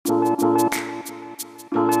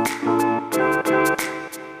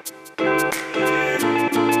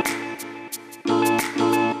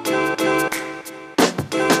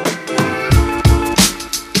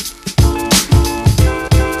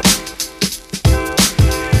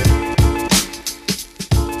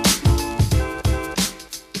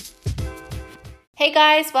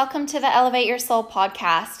Hey guys, welcome to the Elevate Your Soul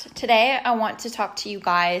podcast. Today I want to talk to you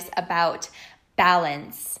guys about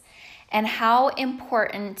balance and how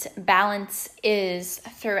important balance is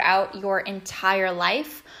throughout your entire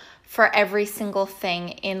life for every single thing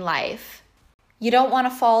in life. You don't want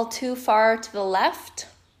to fall too far to the left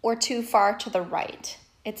or too far to the right.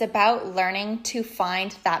 It's about learning to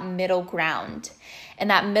find that middle ground. And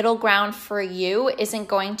that middle ground for you isn't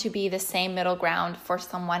going to be the same middle ground for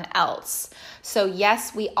someone else. So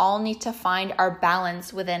yes, we all need to find our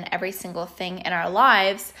balance within every single thing in our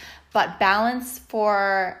lives, but balance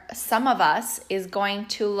for some of us is going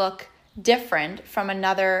to look different from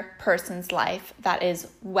another person's life that is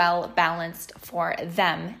well balanced for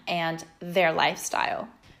them and their lifestyle.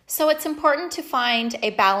 So it's important to find a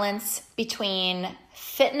balance between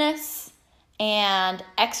fitness and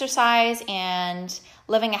exercise and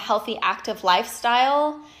living a healthy, active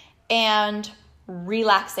lifestyle and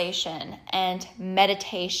relaxation and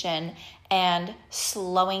meditation and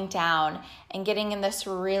slowing down and getting in this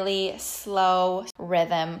really slow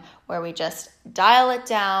rhythm where we just dial it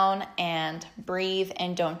down and breathe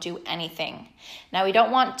and don't do anything. Now, we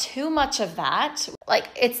don't want too much of that.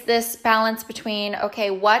 It's this balance between,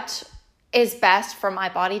 okay, what is best for my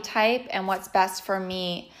body type and what's best for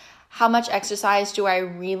me? How much exercise do I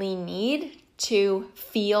really need to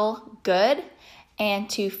feel good and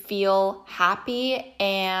to feel happy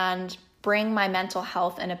and bring my mental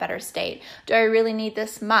health in a better state? Do I really need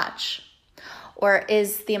this much? Or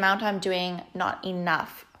is the amount I'm doing not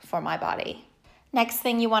enough for my body? Next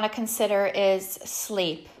thing you want to consider is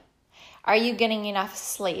sleep. Are you getting enough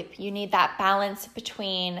sleep? You need that balance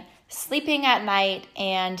between sleeping at night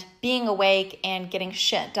and being awake and getting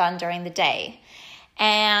shit done during the day.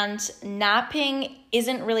 And napping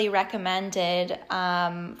isn't really recommended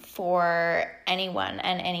for anyone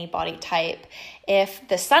and any body type. If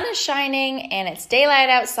the sun is shining and it's daylight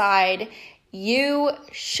outside, you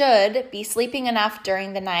should be sleeping enough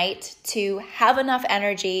during the night to have enough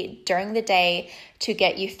energy during the day to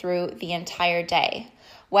get you through the entire day.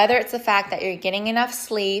 Whether it's the fact that you're getting enough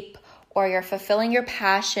sleep or you're fulfilling your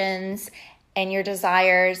passions and your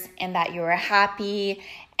desires and that you are happy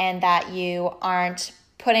and that you aren't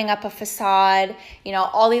putting up a facade,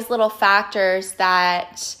 all these little factors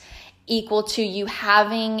that equal to you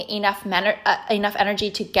having enough energy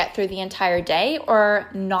to get through the entire day or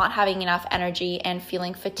not having enough energy and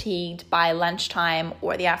feeling fatigued by lunchtime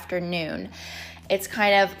or the afternoon. It's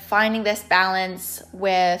kind of finding this balance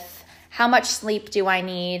with how much sleep do I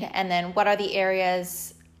need, and then what are the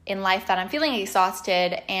areas in life that I'm feeling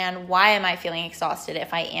exhausted, and why am I feeling exhausted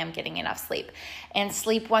if I am getting enough sleep? And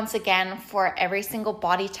sleep, once again, for every single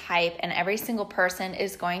body type and every single person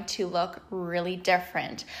is going to look really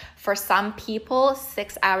different. For some people,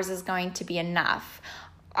 6 hours is going to be enough.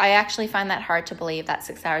 I actually find that hard to believe that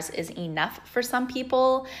 6 hours is enough for some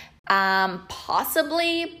people.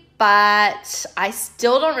 Possibly, but I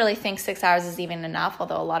still don't really think 6 hours is even enough,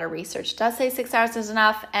 although a lot of research does say 6 hours is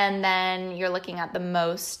enough. And then you're looking at the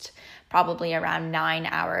most, probably around 9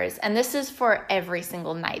 hours. And this is for every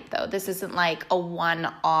single night, though. This isn't like a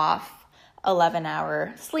one-off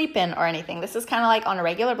 11-hour sleep in or anything. This is kind of like on a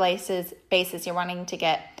regular basis, you're wanting to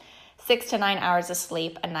get 6 to 9 hours of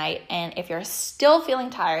sleep a night. And if you're still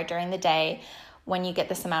feeling tired during the day, when you get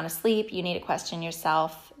this amount of sleep, you need to question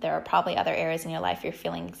yourself. There are probably other areas in your life you're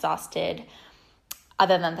feeling exhausted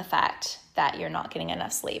other than the fact that you're not getting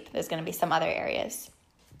enough sleep. There's going to be some other areas.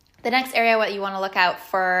 The next area what you want to look out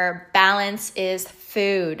for balance is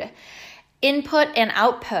food. Input and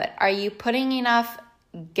output. Are you putting enough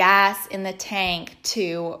gas in the tank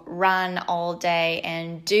to run all day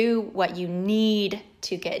and do what you need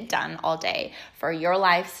to get done all day for your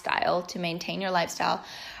lifestyle, to maintain your lifestyle?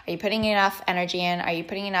 Are you putting enough energy in? Are you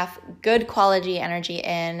putting enough good quality energy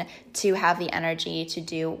in to have the energy to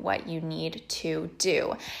do what you need to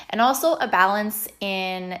do? And also a balance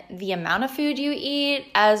in the amount of food you eat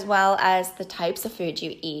as well as the types of food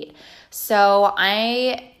you eat. So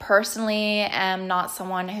I personally am not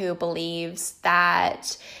someone who believes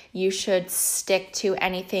that you should stick to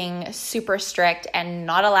anything super strict and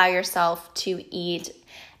not allow yourself to eat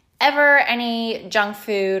ever any junk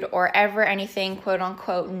food or ever anything quote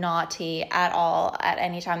unquote naughty at all at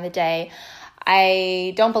any time of the day.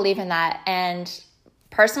 I don't believe in that. And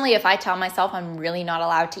personally, if I tell myself I'm really not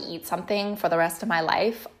allowed to eat something for the rest of my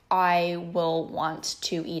life, I will want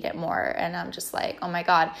to eat it more. And I'm just like, oh my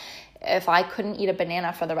God, if I couldn't eat a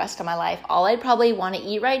banana for the rest of my life, all I'd probably want to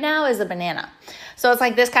eat right now is a banana. So it's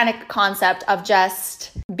like this kind of concept of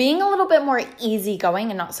just being a little bit more easygoing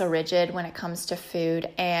and not so rigid when it comes to food,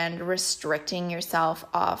 and restricting yourself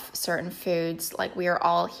off certain foods. Like, we are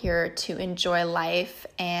all here to enjoy life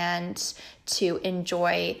and to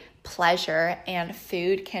enjoy pleasure, and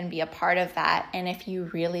food can be a part of that. And if you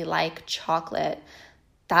really like chocolate,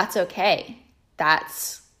 that's okay.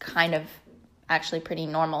 That's kind of actually pretty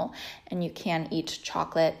normal, and you can eat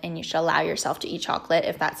chocolate, and you should allow yourself to eat chocolate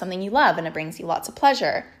if that's something you love and it brings you lots of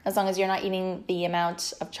pleasure, as long as you're not eating the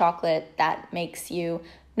amount of chocolate that makes you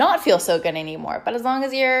not feel so good anymore. But as long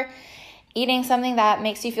as you're eating something that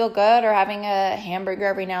makes you feel good, or having a hamburger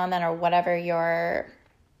every now and then, or whatever your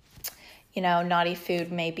naughty food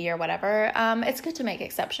maybe, or whatever, it's good to make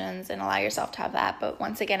exceptions and allow yourself to have that. But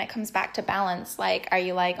once again, it comes back to balance. Like, are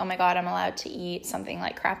you like, oh my God, I'm allowed to eat something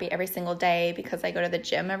like crappy every single day because I go to the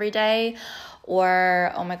gym every day?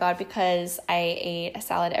 Or, oh my God, because I ate a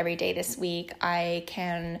salad every day this week, I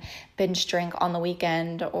can binge drink on the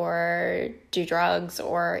weekend, or do drugs,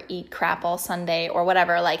 or eat crap all Sunday, or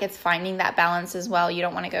whatever. Like, it's finding that balance as well. You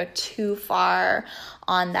don't want to go too far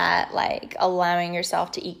on that, like allowing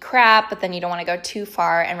yourself to eat crap, but then you don't want to go too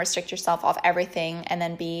far and restrict yourself off everything, and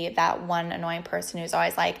then be that one annoying person who's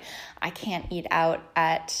always like, I can't eat out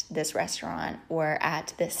at this restaurant or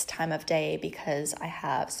at this time of day because I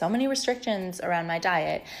have so many restrictions around my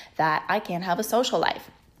diet that I can't have a social life.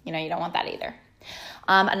 You don't want that either.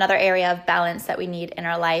 Another area of balance that we need in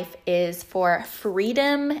our life is for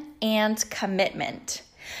freedom and commitment.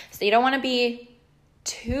 So you don't want to be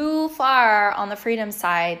too far on the freedom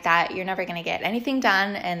side that you're never going to get anything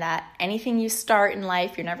done, and that anything you start in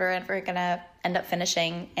life, you're never ever going to end up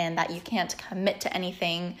finishing, and that you can't commit to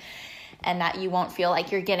anything, and that you won't feel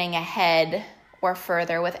like you're getting ahead or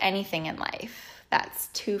further with anything in life. That's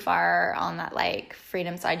too far on that like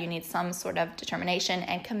freedom side. You need some sort of determination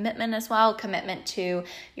and commitment as well. Commitment to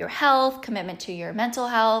your health, commitment to your mental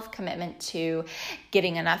health, commitment to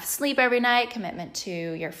getting enough sleep every night, commitment to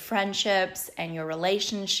your friendships and your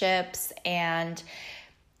relationships, and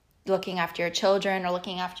looking after your children, or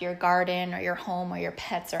looking after your garden or your home or your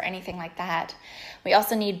pets or anything like that. We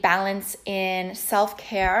also need balance in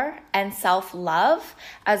self-care and self-love,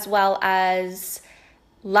 as well as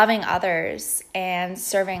loving others and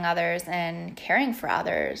serving others and caring for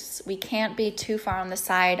others. We can't be too far on the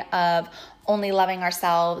side of only loving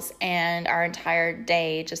ourselves and our entire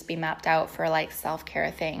day just be mapped out for like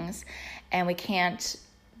self-care things. And we can't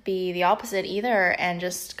be the opposite either and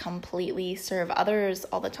just completely serve others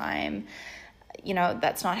all the time.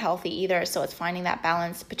 That's not healthy either. So it's finding that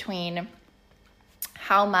balance between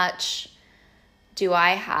how much do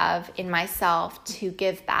I have in myself to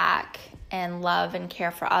give back and love and care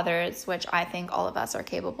for others, which I think all of us are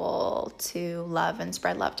capable to love and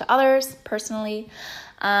spread love to others personally.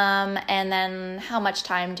 And then how much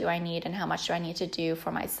time do I need, and how much do I need to do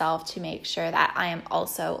for myself to make sure that I am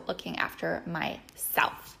also looking after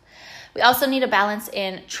myself. We also need a balance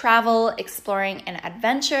in travel, exploring, and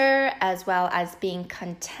adventure, as well as being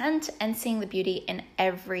content and seeing the beauty in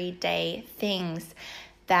everyday things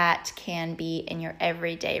that can be in your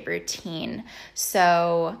everyday routine.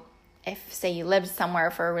 So if, say, you lived somewhere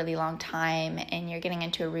for a really long time and you're getting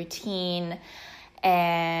into a routine,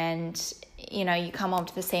 and you come home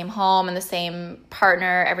to the same home and the same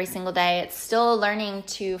partner every single day, it's still learning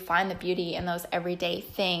to find the beauty in those everyday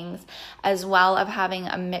things, as well as having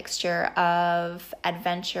a mixture of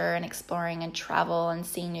adventure and exploring and travel and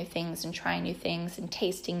seeing new things and trying new things and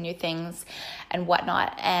tasting new things and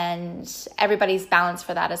whatnot. And everybody's balance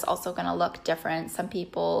for that is also going to look different. Some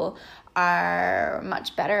people are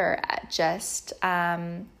much better at just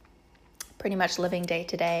pretty much living day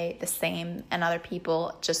to day the same, and other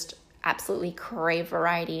people just absolutely crave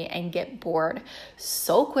variety and get bored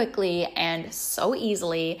so quickly and so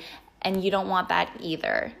easily, and you don't want that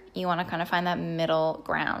either. You want to kind of find that middle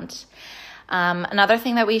ground. Another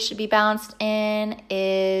thing that we should be balanced in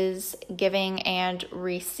is giving and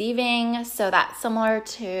receiving. So that's similar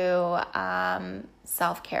to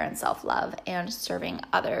self-care and self-love and serving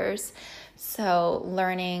others. So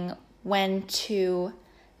learning when to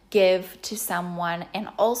give to someone, and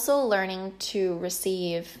also learning to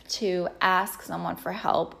receive, to ask someone for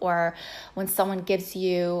help, or when someone gives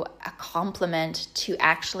you a compliment, to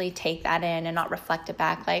actually take that in and not reflect it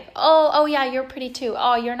back like, oh yeah, you're pretty too,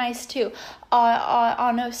 oh, you're nice too,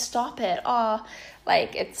 oh no, stop it, oh,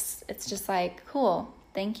 like it's just like, cool,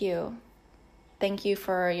 thank you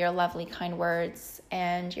for your lovely kind words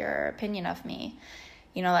and your opinion of me,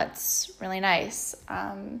 that's really nice.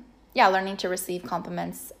 learning to receive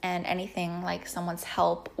compliments and anything like someone's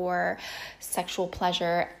help or sexual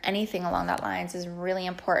pleasure, anything along that lines is really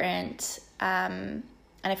important. And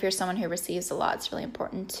if you're someone who receives a lot, it's really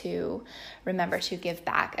important to remember to give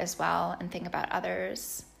back as well and think about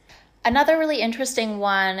others. Another really interesting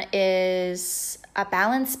one is a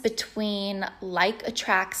balance between like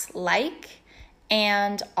attracts like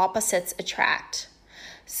and opposites attract.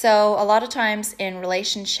 So a lot of times in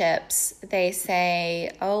relationships, they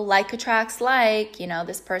say, oh, like attracts like,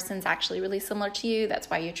 this person's actually really similar to you. That's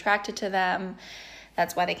why you attracted to them.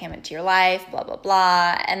 That's why they came into your life, blah, blah,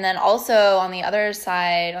 blah. And then also on the other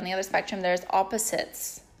side, on the other spectrum, there's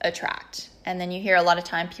opposites attract. And then you hear a lot of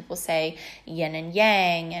time people say yin and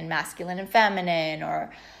yang and masculine and feminine or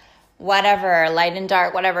whatever, light and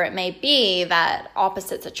dark, whatever it may be, that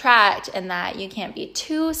opposites attract, and that you can't be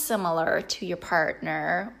too similar to your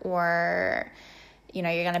partner or, you're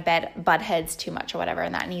going to butt heads too much or whatever.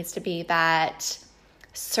 And that needs to be that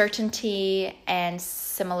certainty and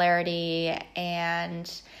similarity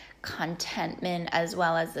and contentment, as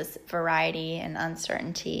well as this variety and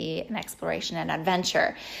uncertainty and exploration and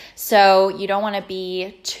adventure. So you don't want to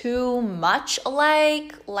be too much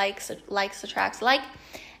alike, likes attracts like,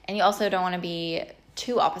 and you also don't want to be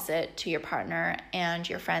too opposite to your partner and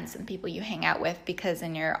your friends and people you hang out with, because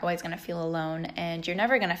then you're always going to feel alone and you're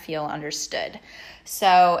never going to feel understood.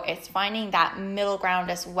 So it's finding that middle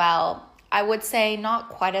ground as well. I would say not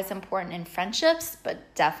quite as important in friendships,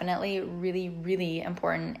 but definitely really, really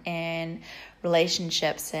important in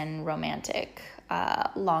relationships and romantic,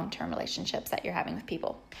 long-term relationships that you're having with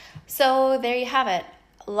people. So there you have it.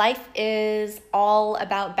 Life is all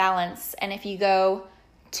about balance. And if you go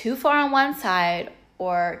too far on one side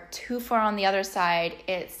or too far on the other side,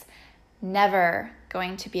 it's never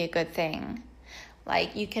going to be a good thing.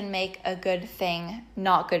 Like, you can make a good thing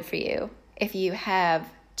not good for you if you have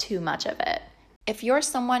too much of it. If you're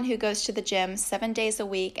someone who goes to the gym 7 days a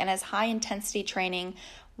week and has high intensity training,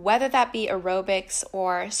 whether that be aerobics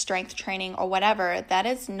or strength training or whatever, that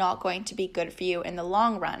is not going to be good for you in the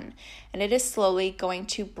long run. And it is slowly going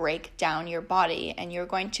to break down your body, and you're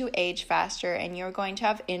going to age faster, and you're going to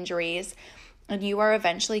have injuries, and you are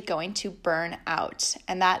eventually going to burn out.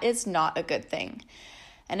 And that is not a good thing.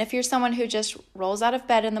 And if you're someone who just rolls out of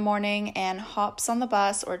bed in the morning and hops on the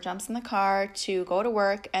bus or jumps in the car to go to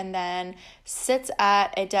work and then sits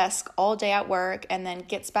at a desk all day at work and then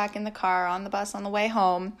gets back in the car on the bus on the way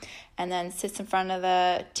home and then sits in front of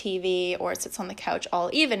the TV or sits on the couch all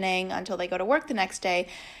evening until they go to work the next day,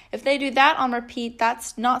 if they do that on repeat,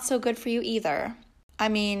 that's not so good for you either. I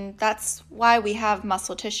mean, that's why we have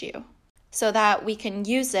muscle tissue, so that we can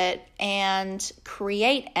use it and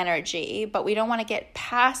create energy, but we don't want to get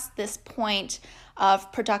past this point of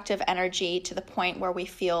productive energy to the point where we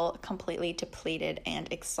feel completely depleted and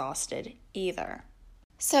exhausted either.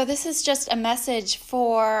 So this is just a message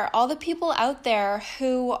for all the people out there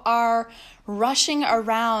who are rushing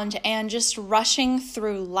around and just rushing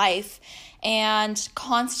through life and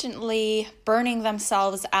constantly burning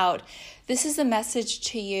themselves out. This is a message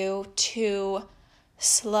to you to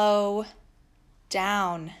slow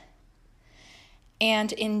down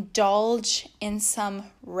and indulge in some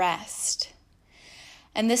rest.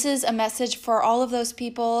 And this is a message for all of those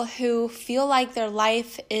people who feel like their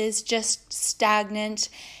life is just stagnant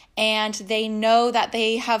and they know that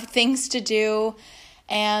they have things to do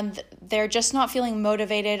and they're just not feeling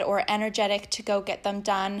motivated or energetic to go get them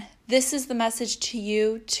done. This is the message to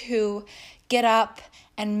you to get up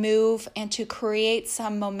and move and to create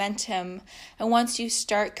some momentum. And once you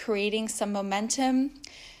start creating some momentum,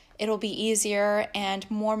 it'll be easier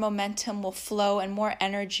and more momentum will flow and more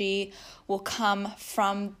energy will come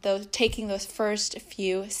from taking those first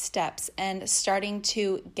few steps and starting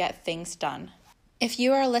to get things done. If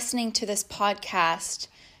you are listening to this podcast,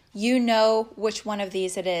 you know which one of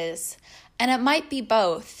these it is. And it might be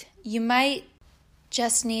both. You might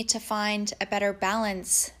just need to find a better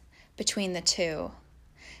balance between the two.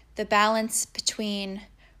 The balance between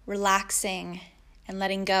relaxing and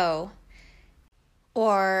letting go,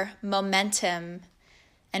 or momentum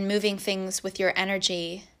and moving things with your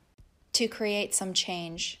energy to create some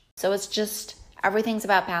change. So it's just, everything's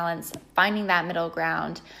about balance, finding that middle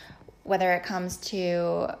ground, whether it comes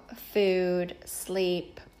to food,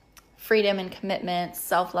 sleep, freedom and commitment,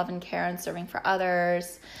 self-love and care and serving for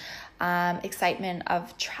others, excitement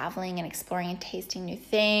of traveling and exploring and tasting new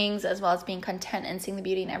things, as well as being content and seeing the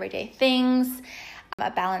beauty in everyday things, a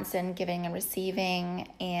balance in giving and receiving,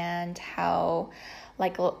 and how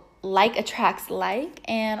like attracts like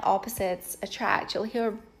and opposites attract. You'll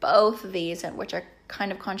hear both of these, which are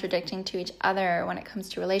kind of contradicting to each other when it comes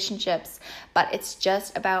to relationships, but it's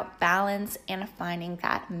just about balance and finding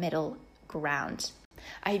that middle ground.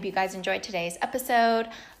 I hope you guys enjoyed today's episode.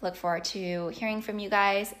 Look forward to hearing from you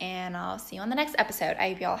guys, and I'll see you on the next episode. I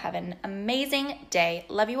hope you all have an amazing day.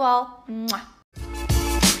 Love you all. Mwah.